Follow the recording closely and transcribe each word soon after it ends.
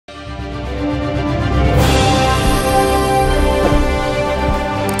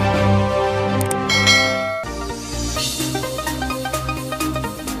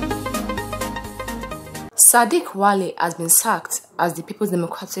Sadiq Wali has been sacked as the People's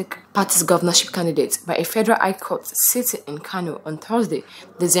Democratic Party's governorship candidate by a federal high court sitting in Kano on Thursday,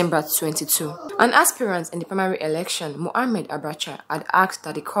 December 22. An aspirant in the primary election, Mohammed Abacha, had asked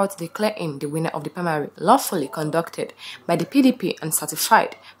that the court declare him the winner of the primary lawfully conducted by the PDP and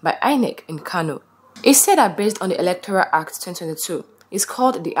certified by INEC in Kano. He said that based on the Electoral Act 2022, he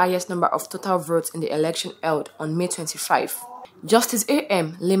scored the highest number of total votes in the election held on May 25. Justice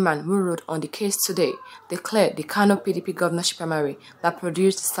A.M. Liman, who ruled on the case today, declared the Kano PDP governorship primary that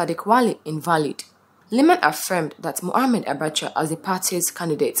produced Sadiq Wali invalid. Liman affirmed that Mohammed Abacha as the party's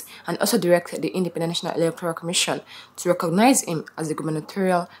candidate and also directed the Independent National Electoral Commission to recognize him as the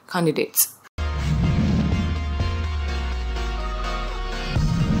gubernatorial candidate.